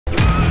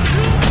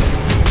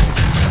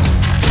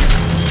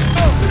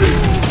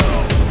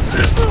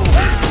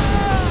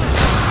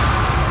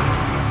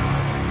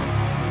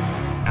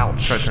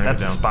Try turning it down.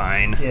 That's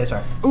spine. Yeah,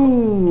 sorry.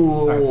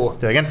 Ooh. Right.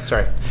 Do it again.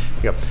 Sorry. Here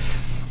you go.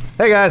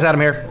 Hey guys, Adam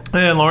here.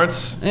 And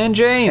Lawrence. And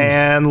James.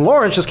 And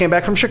Lawrence just came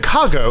back from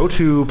Chicago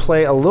to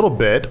play a little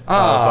bit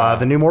of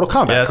the new Mortal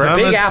Kombat. Yes, correct?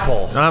 Big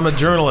Apple. I'm a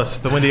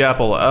journalist, the Windy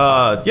Apple.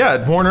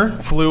 Yeah, Warner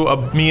flew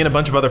me and a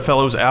bunch of other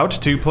fellows out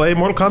to play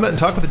Mortal Kombat and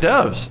talk with the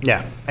devs.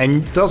 Yeah,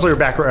 and tell us your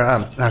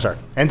background.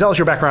 And tell us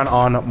your background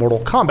on Mortal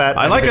Kombat.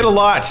 I like it a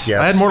lot. Yes.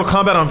 I had Mortal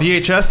Kombat on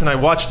VHS and I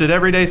watched it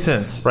every day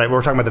since. Right,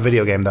 we're talking about the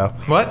video game though.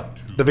 What?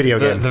 The video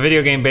game. The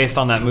video game based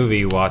on that movie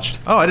you watched.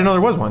 Oh, I didn't know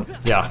there was one.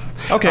 Yeah.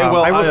 Okay,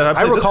 well,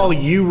 I recall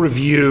you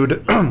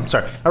reviewed.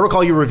 Sorry, I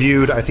recall you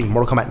reviewed. I think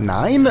Mortal Kombat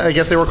 9. I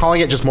guess they were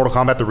calling it just Mortal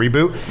Kombat the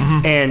reboot,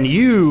 and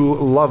you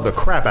love the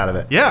crap out of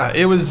it. Yeah,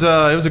 it was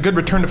a good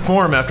return to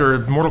form after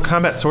Mortal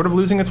Kombat sort of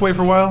losing its way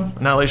for a while.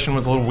 Annihilation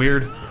was a little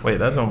weird. Wait,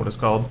 that's not what it's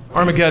called.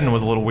 Armageddon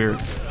was a little weird.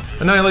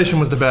 Annihilation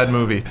was the bad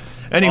movie.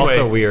 Anyway,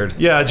 also weird.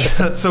 Yeah,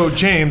 so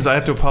James, I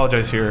have to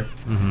apologize here.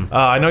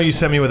 I know you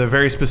sent me with a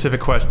very specific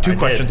question, two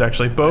questions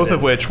actually, both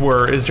of which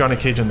were, is Johnny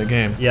Cage in the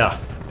game? Yeah.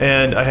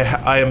 And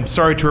I am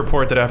sorry to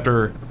report that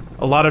after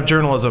a lot of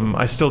journalism,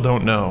 I still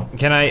don't know.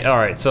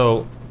 Alright,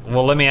 so,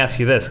 well, let me ask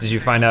you this. Did you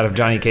find out if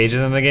Johnny Cage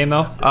is in the game,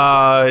 though?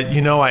 You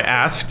know, I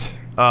asked,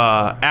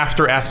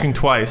 after asking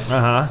twice.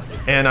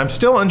 And I'm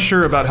still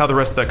unsure about how the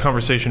rest of that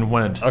conversation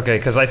went. Okay,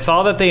 because I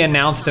saw that they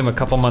announced him a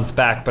couple months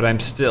back, but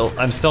I'm still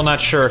not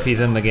sure if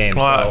he's in the game.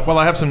 Well, well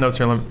I have some notes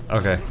here.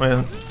 Okay.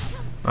 Wait,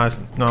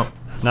 no.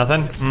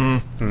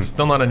 Nothing?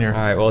 Still not in here.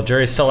 Alright, well,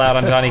 jury's still out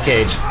on Johnny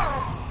Cage.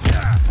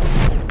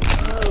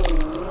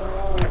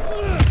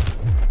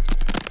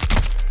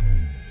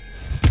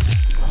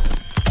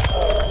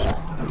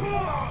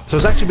 So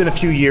it's actually been a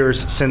few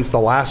years since the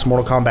last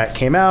Mortal Kombat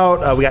came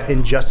out. We got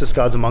Injustice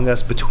Gods Among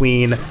Us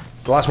between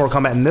the last Mortal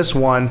Kombat and this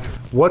one.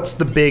 What's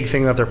the big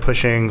thing that they're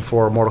pushing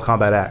for Mortal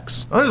Kombat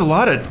X? Oh, there's a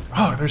lot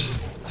of,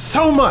 there's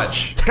so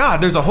much.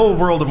 God, there's a whole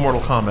world of Mortal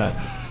Kombat.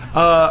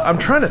 I'm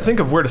trying to think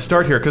of where to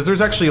start here, because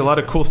there's actually a lot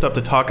of cool stuff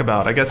to talk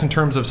about. I guess in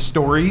terms of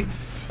story,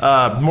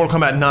 Mortal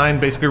Kombat 9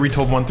 basically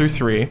retold 1 through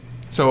 3.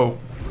 So,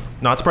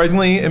 not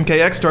surprisingly,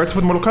 MKX starts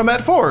with Mortal Kombat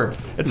 4.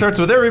 It starts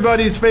with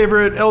everybody's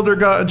favorite Elder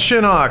God,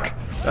 Shinnok,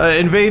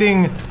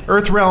 invading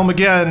Earthrealm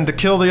again to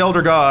kill the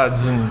Elder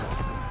Gods, and...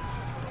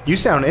 You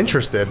sound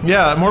interested.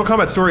 Yeah, Mortal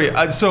Kombat story.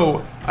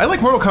 So, I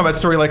like Mortal Kombat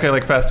story like I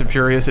like Fast and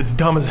Furious. It's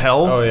dumb as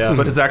hell,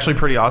 but it's actually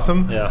pretty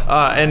awesome.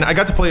 Yeah. And I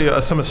got to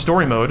play some of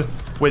story mode,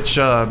 which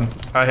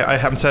I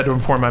haven't said to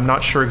inform. I'm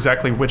not sure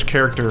exactly which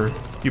character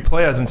you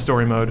play as in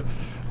story mode,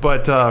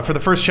 but for the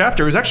first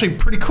chapter, it was actually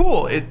pretty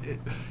cool.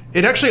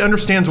 It actually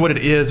understands what it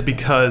is,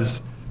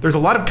 because there's a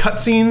lot of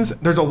cutscenes,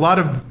 there's a lot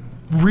of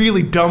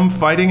really dumb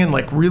fighting and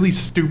like really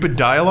stupid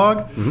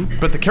dialogue,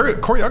 but the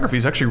choreography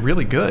is actually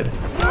really good.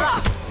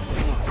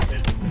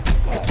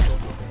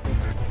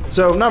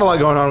 So not a lot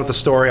going on with the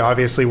story,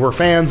 obviously. We're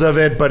fans of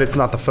it, but it's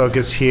not the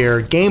focus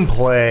here.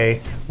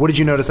 Gameplay, what did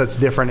you notice that's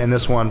different in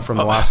this one from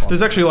the last one?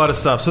 There's actually a lot of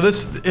stuff. So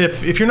this,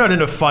 if you're not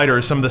into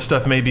fighters, some of the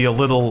stuff may be a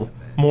little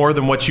more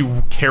than what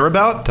you care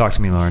about. Talk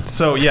to me, Lawrence.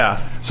 So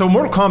yeah, so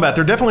Mortal Kombat,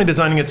 they're definitely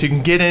designing it so you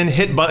can get in,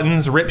 hit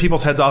buttons, rip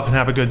people's heads off, and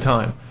have a good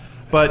time.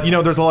 But you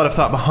know, there's a lot of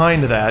thought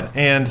behind that,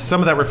 and some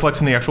of that reflects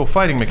in the actual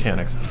fighting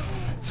mechanics.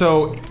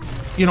 So,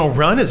 you know,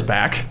 Run is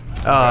back.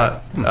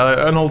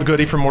 An old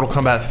goodie from Mortal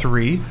Kombat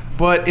 3,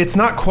 but it's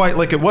not quite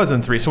like it was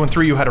in 3. So in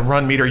 3 you had a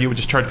run meter, you would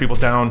just charge people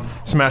down,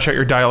 smash out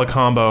your dial a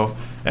combo,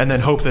 and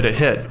then hope that it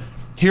hit.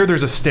 Here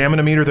there's a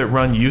stamina meter that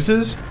Run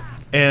uses,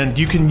 and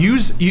you can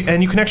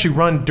actually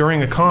run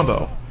during a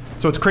combo.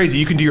 So it's crazy,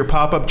 you can do your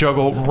pop-up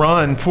juggle,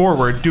 run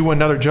forward, do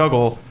another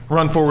juggle,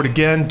 run forward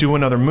again, do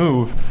another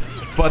move.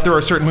 But there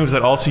are certain moves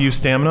that also use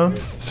stamina,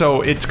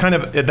 so it's kind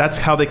of, that's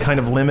how they kind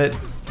of limit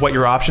what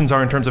your options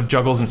are in terms of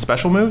juggles and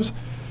special moves.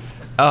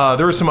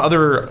 There are some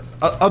other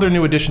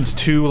new additions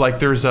too, like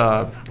there's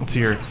let's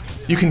see here,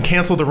 you can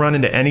cancel the run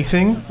into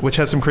anything, which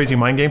has some crazy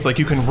mind games. Like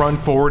you can run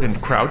forward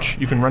and crouch,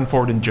 you can run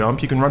forward and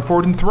jump, you can run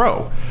forward and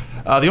throw.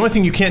 The only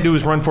thing you can't do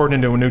is run forward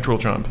into a neutral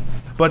jump.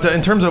 But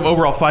in terms of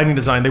overall fighting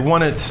design, they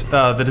wanted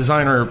the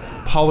designer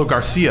Paulo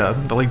Garcia,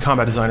 the lead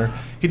combat designer,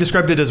 he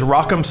described it as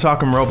rock'em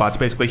sock'em robots.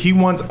 Basically, he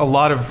wants a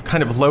lot of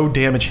kind of low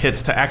damage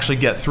hits to actually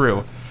get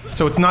through.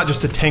 So it's not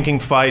just a tanking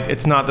fight.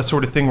 It's not the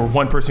sort of thing where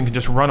one person can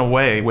just run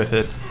away with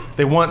it.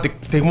 They want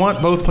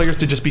both players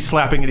to just be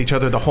slapping at each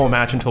other the whole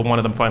match until one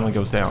of them finally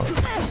goes down.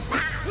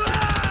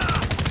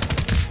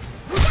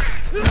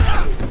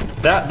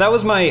 That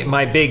was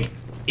my big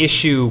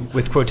issue,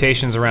 with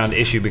quotations around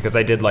issue, because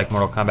I did like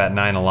Mortal Kombat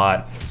 9 a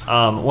lot.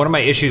 One of my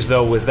issues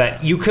though was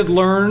that you could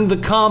learn the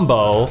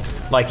combo,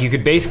 like you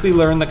could basically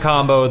learn the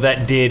combo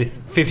that did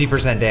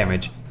 50%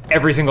 damage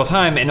every single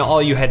time, and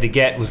all you had to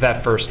get was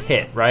that first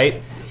hit,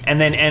 right?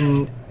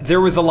 And there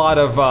was a lot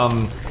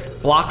of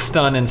block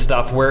stun and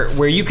stuff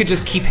where you could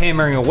just keep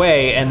hammering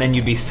away and then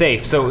you'd be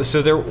safe. So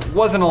there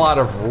wasn't a lot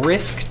of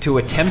risk to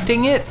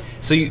attempting it.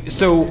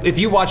 So if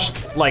you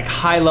watched like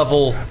high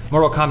level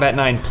Mortal Kombat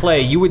 9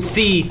 play, you would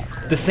see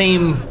the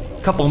same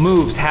couple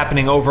moves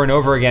happening over and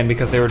over again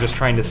because they were just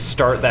trying to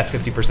start that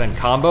 50%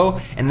 combo,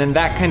 and then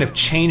that kind of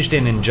changed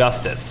in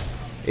Injustice.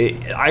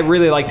 I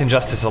really liked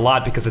Injustice a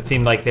lot because it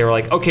seemed like they were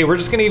like, okay, we're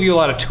just gonna give you a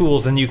lot of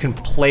tools and you can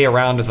play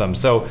around with them.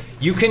 So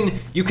you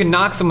can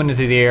knock someone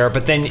into the air,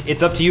 but then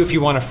it's up to you if you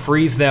want to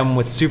freeze them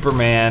with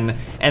Superman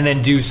and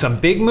then do some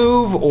big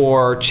move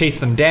or chase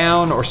them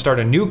down or start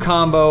a new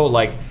combo.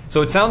 Like,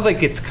 so it sounds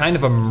like it's kind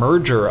of a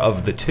merger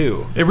of the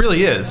two. It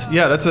really is.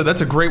 Yeah, that's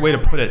a great way to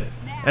put it.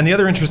 And the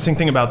other interesting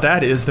thing about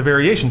that is the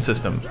variation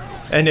system.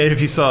 And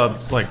if you saw,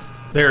 like,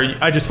 there,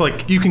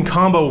 you can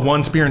combo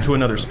one spear into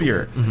another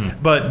spear,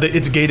 but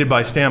it's gated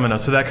by stamina,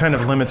 so that kind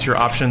of limits your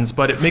options,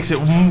 but it makes it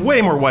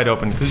way more wide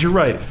open, because you're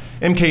right.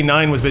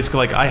 MK9 was basically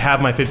like, I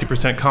have my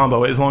 50%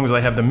 combo, as long as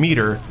I have the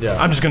meter,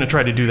 I'm just going to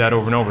try to do that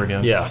over and over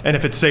again. Yeah. And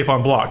if it's safe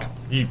on block,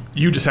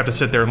 you just have to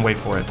sit there and wait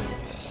for it.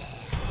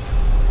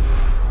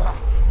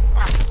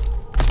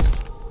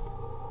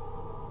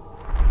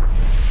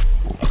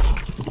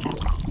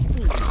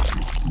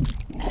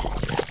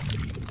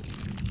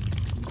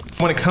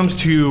 When it comes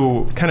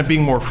to kind of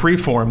being more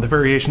freeform, the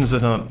variations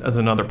is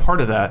another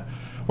part of that,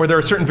 where there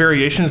are certain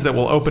variations that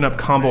will open up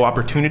combo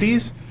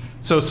opportunities.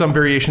 So some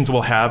variations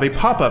will have a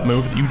pop-up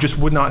move that you just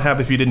would not have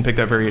if you didn't pick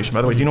that variation.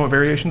 By the way, do you know what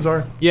variations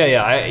are?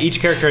 Yeah. Each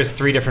character has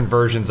 3 different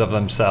versions of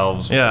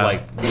themselves, like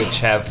which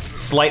have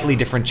slightly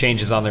different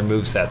changes on their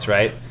movesets,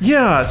 right?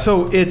 Yeah,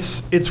 so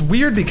it's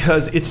weird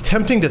because it's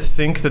tempting to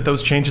think that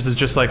those changes is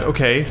just like,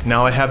 okay,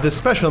 now I have this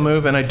special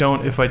move and I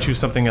don't if I choose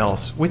something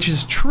else, which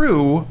is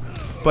true.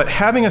 But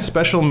having a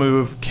special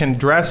move can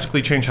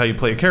drastically change how you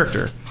play a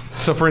character.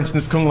 So for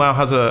instance, Kung Lao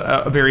has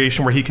a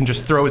variation where he can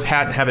just throw his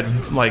hat and have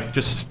it like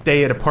just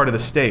stay at a part of the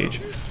stage.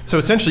 So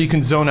essentially you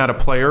can zone out a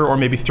player or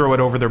maybe throw it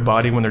over their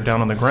body when they're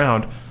down on the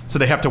ground, so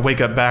they have to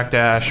wake up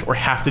backdash or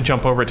have to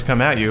jump over it to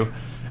come at you.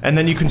 And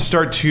then you can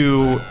start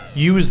to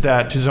use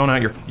that to zone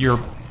out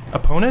your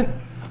opponent.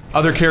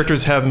 Other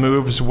characters have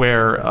moves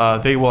where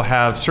they will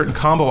have certain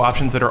combo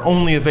options that are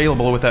only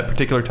available with that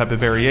particular type of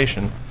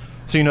variation.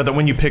 So you know that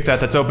when you pick that,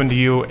 that's open to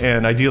you,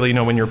 and ideally, you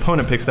know, when your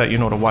opponent picks that, you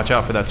know to watch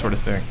out for that sort of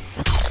thing.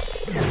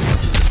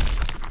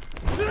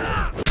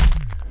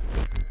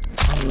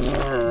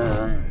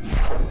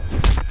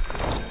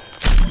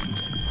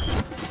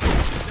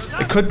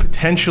 It could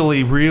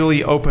potentially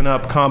really open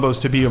up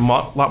combos to be a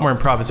lot more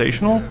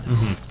improvisational.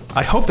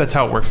 I hope that's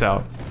how it works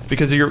out.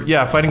 Because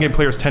fighting game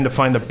players tend to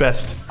find the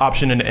best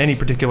option in any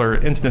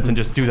particular instance and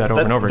just do that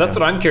over and over again. That's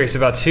what I'm curious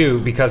about too,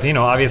 because, you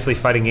know, obviously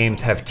fighting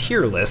games have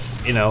tier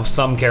lists. You know,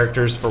 some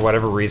characters, for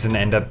whatever reason,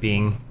 end up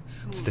being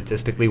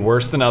statistically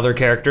worse than other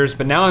characters.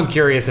 But now I'm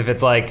curious if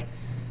it's like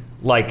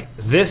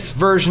this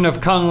version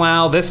of Kung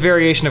Lao, this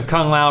variation of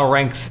Kung Lao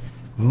ranks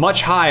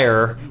much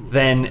higher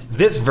than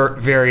this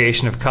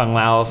variation of Kung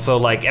Lao. So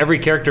like every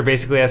character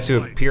basically has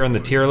to appear on the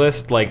tier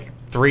list like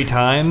 3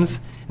 times.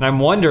 And I'm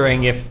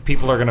wondering if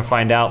people are going to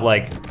find out,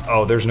 like,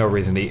 oh, there's no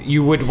reason to.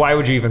 Why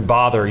would you even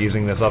bother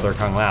using this other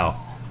Kung Lao?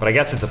 But I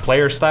guess it's a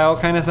player style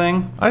kind of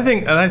thing. I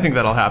think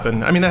that'll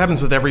happen. I mean, that happens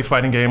with every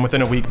fighting game.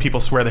 Within a week, people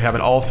swear they have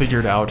it all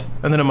figured out,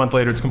 and then a month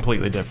later, it's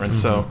completely different.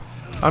 So,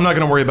 I'm not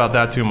going to worry about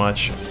that too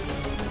much.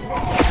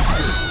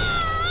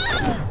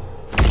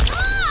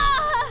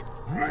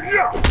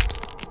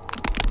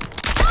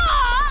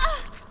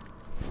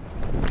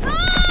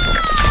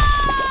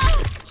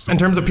 In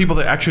terms of people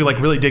that actually like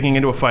really digging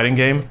into a fighting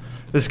game,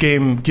 this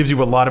game gives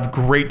you a lot of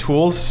great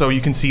tools, so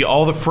you can see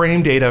all the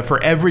frame data for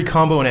every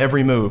combo and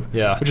every move,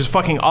 which is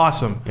fucking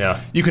awesome.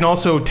 You can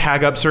also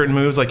tag up certain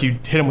moves, like you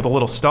hit them with a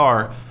little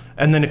star,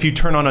 and then if you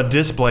turn on a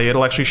display,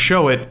 it'll actually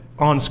show it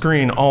on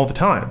screen all the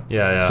time.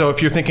 So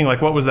if you're thinking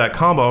like, what was that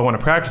combo, I want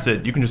to practice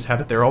it, you can just have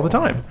it there all the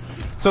time.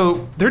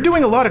 So they're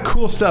doing a lot of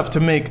cool stuff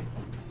to make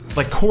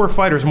like core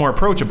fighters more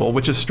approachable,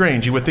 which is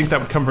strange. You would think that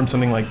would come from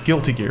something like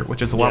Guilty Gear,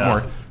 which is a lot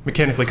more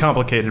mechanically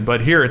complicated. But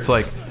here it's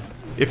like,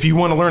 if you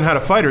want to learn how to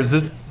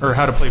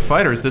how to play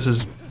fighters, this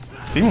is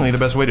seemingly the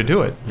best way to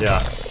do it.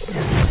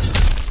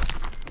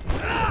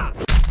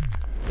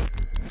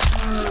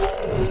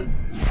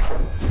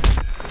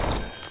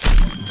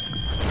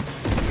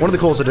 One of the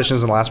coolest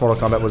additions in the last Mortal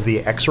Kombat was the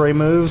X-ray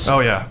moves.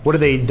 Oh yeah. What have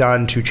they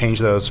done to change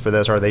those for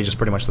this, or are they just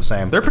pretty much the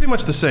same? They're pretty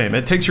much the same.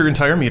 It takes your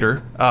entire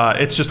meter.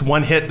 It's just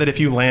one hit that if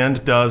you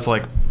land does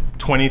like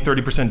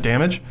 20-30%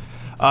 damage.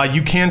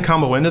 You can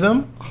combo into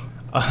them.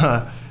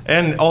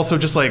 And also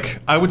just like,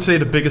 I would say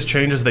the biggest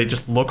change is they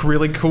just look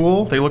really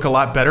cool. They look a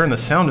lot better and the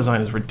sound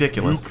design is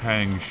ridiculous. Liu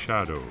Kang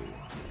Shadow.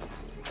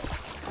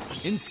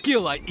 In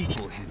skill I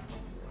equal him.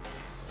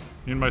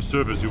 In my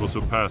service you will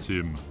surpass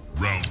him.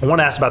 I want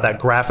to ask about that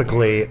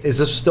graphically. Is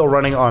this still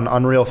running on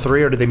Unreal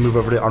 3 or did they move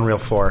over to Unreal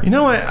 4? You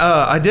know,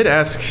 I did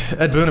ask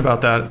Ed Boon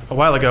about that a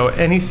while ago,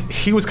 and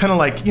he was kind of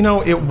like, you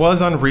know, it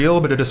was Unreal,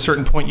 but at a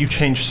certain point you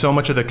change so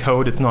much of the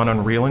code it's not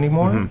Unreal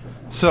anymore.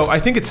 So I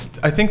think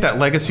that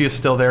legacy is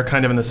still there,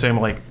 kind of in the same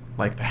like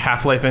the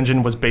Half-Life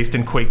engine was based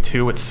in Quake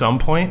 2 at some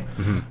point.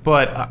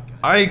 But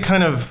I'm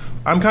kind of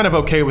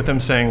okay with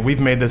them saying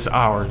we've made this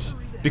ours,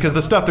 because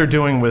the stuff they're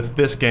doing with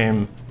this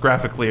game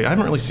graphically, I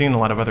haven't really seen in a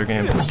lot of other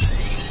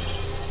games.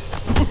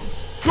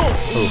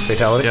 Oh,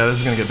 fatality. Yeah, this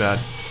is gonna get bad.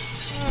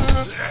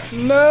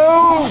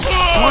 No!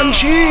 One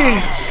chi!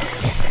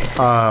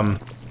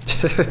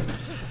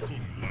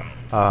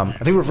 I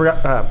think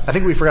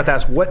we forgot to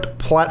ask, what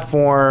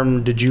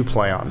platform did you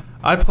play on?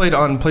 I played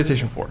on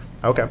PlayStation 4.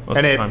 Okay,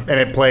 and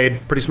it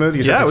played pretty smooth.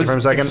 You said 60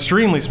 frames a second.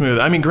 Extremely smooth.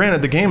 I mean,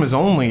 granted, the game is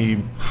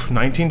only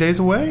 19 days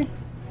away,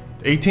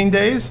 18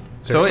 days.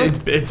 Seriously?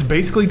 So it's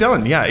basically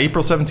done. Yeah,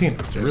 April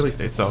 17th release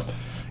date. So,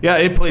 yeah,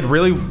 it played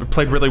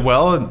really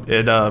well.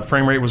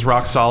 Frame rate was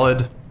rock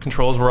solid.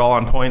 Controls were all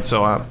on point.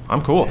 So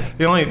I'm cool.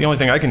 The only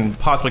thing I can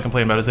possibly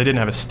complain about is they didn't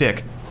have a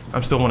stick.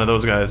 I'm still one of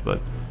those guys,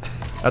 but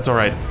that's all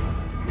right.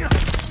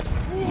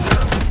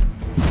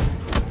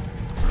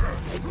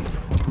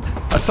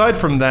 Aside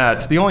from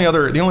that, the only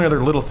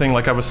other little thing,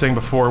 like I was saying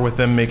before, with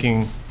them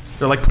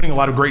they're like putting a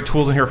lot of great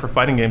tools in here for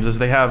fighting games, is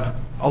they have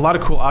a lot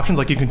of cool options.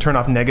 Like you can turn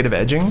off negative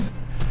edging.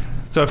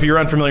 So if you're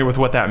unfamiliar with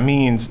what that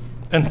means,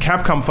 in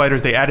Capcom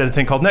Fighters they added a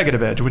thing called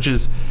negative edge, which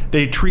is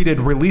they treated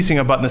releasing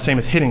a button the same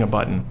as hitting a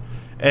button.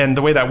 And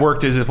the way that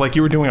worked is if like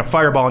you were doing a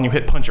fireball and you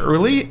hit punch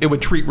early, it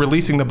would treat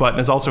releasing the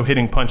button as also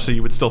hitting punch, so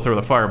you would still throw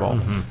the fireball.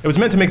 It was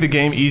meant to make the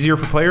game easier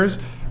for players,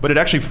 but it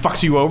actually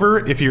fucks you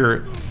over if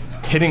you're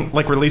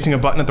releasing a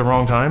button at the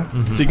wrong time.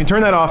 So you can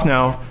turn that off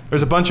now.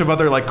 There's a bunch of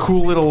other like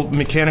cool little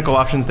mechanical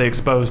options they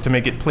exposed to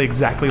make it play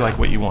exactly like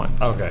what you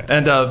want. Okay.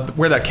 And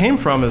where that came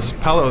from is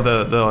Paolo,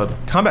 the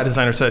combat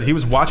designer, said he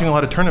was watching a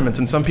lot of tournaments,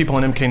 and some people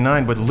in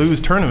MK9 would lose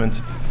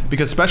tournaments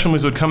because special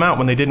moves would come out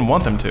when they didn't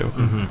want them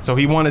to. So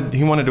he wanted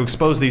to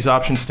expose these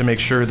options to make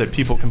sure that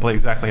people can play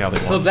exactly how they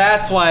want. So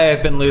that's why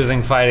I've been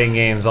losing fighting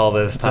games all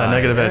this time.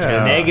 Negative edge.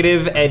 Yeah.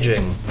 Negative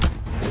edging.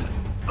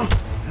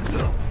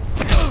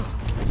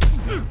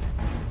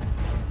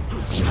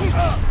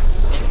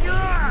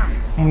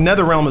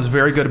 NetherRealm is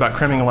very good about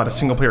cramming a lot of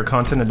single-player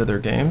content into their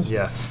games.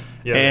 Yes.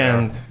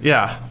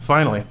 Yeah,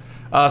 finally.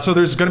 So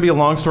there's going to be a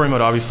long story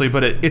mode, obviously,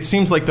 but it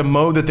seems like the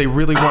mode that they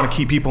really want to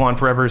keep people on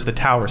forever is the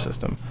tower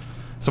system.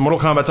 So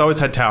Mortal Kombat's always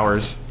had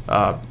towers.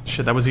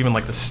 Shit, that was even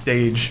like the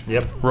stage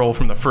role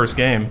from the first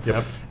game.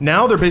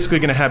 Now they're basically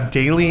going to have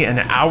daily and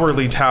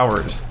hourly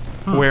towers,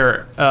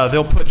 where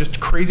they'll put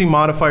just crazy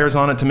modifiers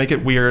on it to make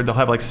it weird. They'll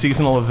have like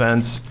seasonal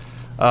events.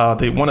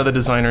 One of the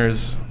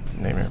designers,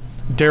 name here,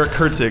 Derek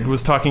Herzig,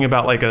 was talking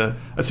about like a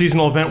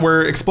seasonal event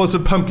where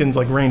explosive pumpkins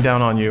like rain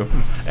down on you,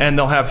 and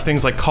they'll have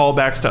things like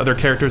callbacks to other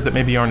characters that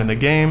maybe aren't in the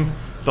game.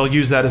 They'll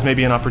use that as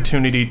maybe an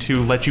opportunity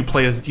to let you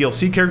play as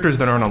DLC characters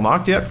that aren't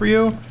unlocked yet for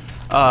you.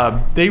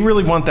 They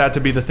really want that to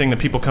be the thing that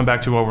people come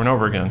back to over and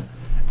over again.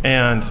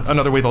 And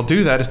another way they'll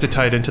do that is to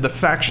tie it into the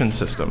faction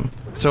system.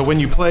 So when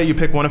you play, you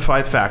pick one of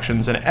 5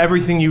 factions, and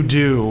everything you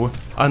do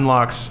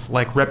unlocks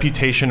like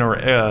reputation or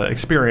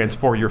experience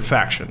for your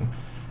faction.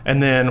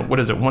 And then, what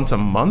is it, once a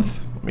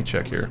month? Let me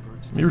check here.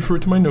 Let me refer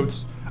to my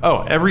notes.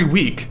 Oh, every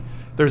week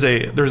there's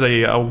a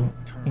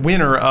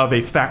winner of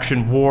a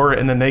faction war,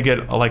 and then they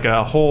get like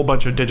a whole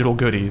bunch of digital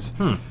goodies.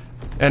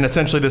 And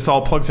essentially this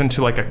all plugs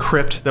into like a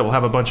crypt that will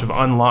have a bunch of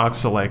unlocks,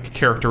 so like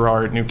character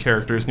art, new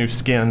characters, new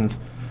skins,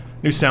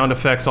 new sound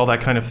effects, all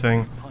that kind of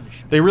thing.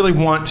 They really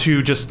want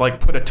to just like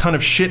put a ton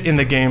of shit in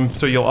the game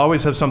so you'll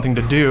always have something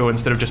to do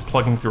instead of just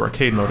plugging through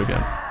arcade mode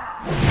again.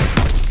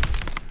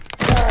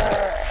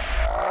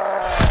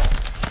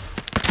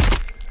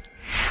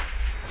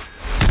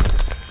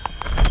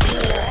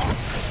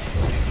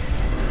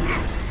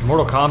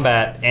 Mortal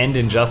Kombat and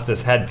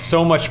Injustice had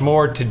so much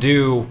more to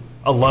do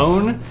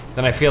alone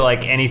than I feel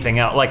like anything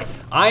else. Like,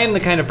 I am the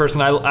kind of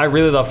person, I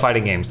really love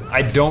fighting games.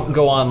 I don't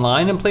go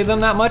online and play them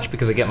that much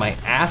because I get my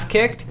ass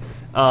kicked,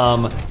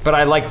 but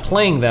I like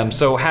playing them,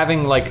 so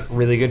having like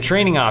really good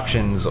training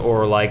options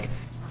or like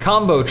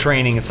combo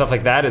training and stuff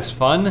like that is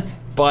fun.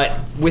 But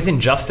with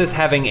Injustice,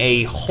 having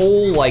a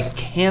whole like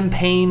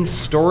campaign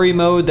story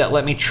mode that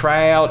let me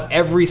try out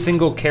every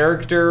single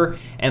character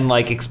and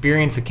like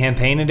experience the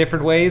campaign in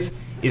different ways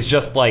is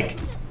just like,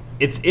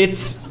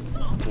 it's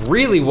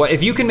really what,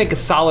 if you can make a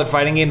solid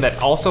fighting game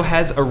that also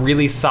has a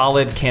really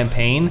solid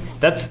campaign,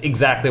 that's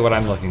exactly what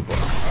I'm looking for.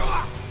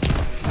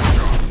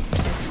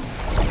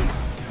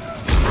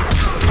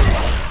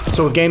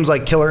 So with games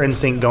like Killer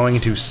Instinct going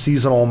into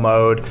seasonal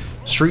mode,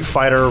 Street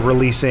Fighter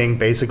releasing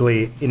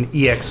basically an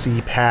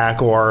EXE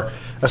pack or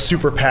a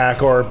super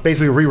pack, or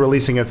basically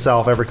re-releasing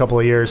itself every couple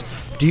of years,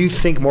 do you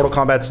think Mortal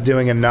Kombat's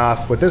doing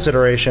enough with this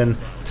iteration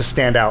to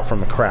stand out from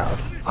the crowd?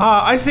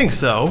 I think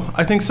so.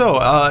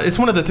 It's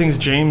one of the things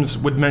James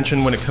would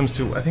mention when it comes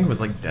to, I think it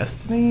was like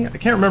Destiny? I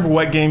can't remember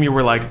what game you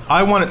were like,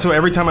 I want it so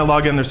every time I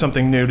log in there's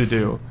something new to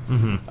do.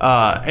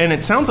 And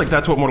it sounds like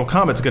that's what Mortal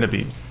Kombat's gonna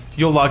be.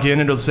 You'll log in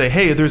and it'll say,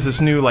 hey, there's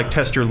this new like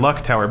test your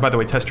luck tower. By the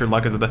way, test your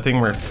luck is the thing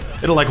where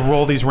it'll like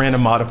roll these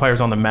random modifiers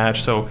on the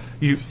match, so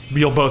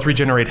you'll both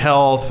regenerate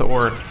health,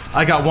 or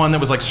I got one that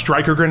was like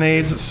striker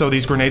grenades, so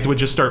these grenades would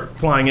just start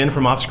flying in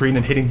from off screen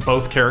and hitting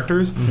both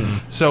characters.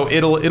 So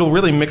it'll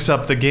really mix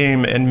up the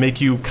game and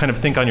make you kind of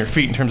think on your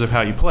feet in terms of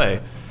how you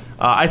play.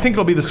 I think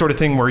it'll be the sort of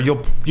thing where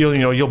you'll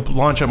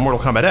launch up Mortal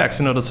Kombat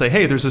X and it'll say,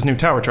 hey, there's this new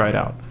tower, try it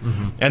out.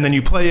 And then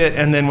you play it,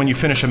 and then when you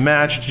finish a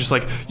match, it's just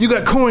like, you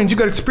got coins, you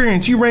got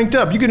experience, you ranked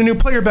up, you get a new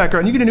player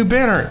background, you get a new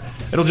banner.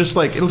 It'll just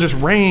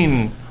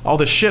rain all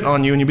this shit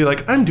on you, and you'll be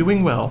like, I'm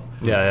doing well.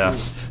 Yeah.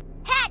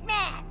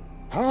 Hat-Man!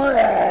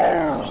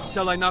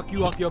 Shall I knock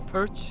you off your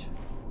perch?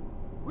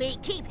 We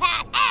keep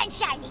hat and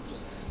shiny teeth.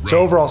 So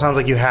overall, sounds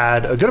like you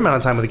had a good amount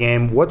of time with the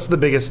game. What's the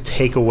biggest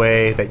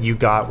takeaway that you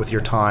got with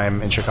your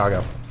time in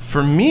Chicago?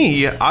 For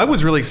me, I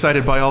was really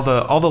excited by all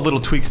the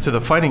little tweaks to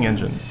the fighting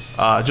engine.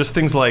 Just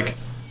things like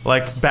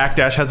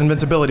backdash has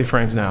invincibility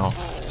frames now.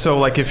 So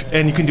like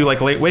and you can do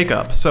like late wake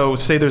up. So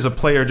say there's a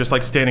player just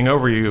like standing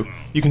over you,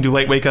 you can do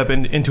late wake up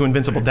into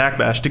invincible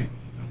backdash to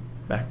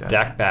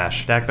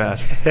backdash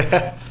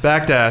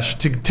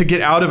to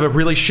get out of a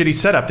really shitty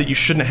setup that you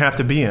shouldn't have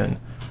to be in.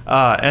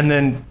 And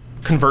then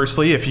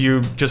conversely, if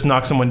you just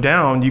knock someone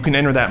down, you can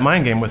enter that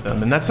mind game with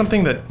them, and that's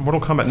something that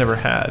Mortal Kombat never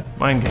had.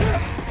 Mind game.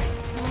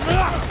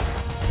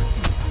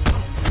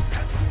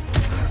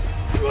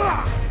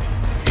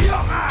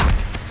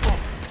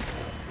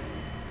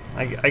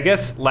 I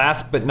guess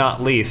last but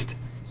not least,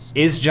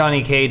 is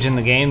Johnny Cage in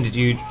the game? Did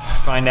you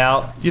find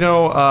out? You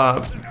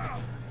know,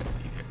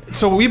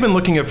 so we've been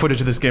looking at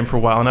footage of this game for a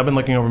while, and I've been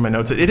looking over my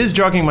notes. It is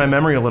jogging my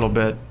memory a little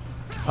bit.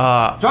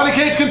 Johnny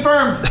Cage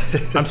confirmed!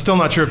 I'm still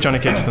not sure if Johnny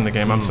Cage is in the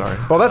game, I'm sorry.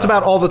 Well, that's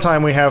about all the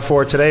time we have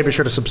for today. Be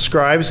sure to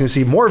subscribe so you can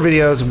see more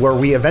videos where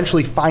we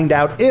eventually find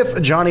out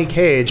if Johnny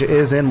Cage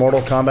is in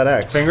Mortal Kombat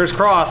X. Fingers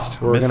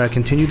crossed. We're going to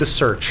continue the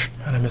search.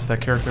 God, I missed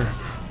that character.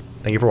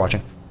 Thank you for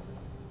watching.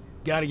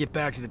 Gotta get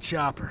back to the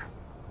chopper.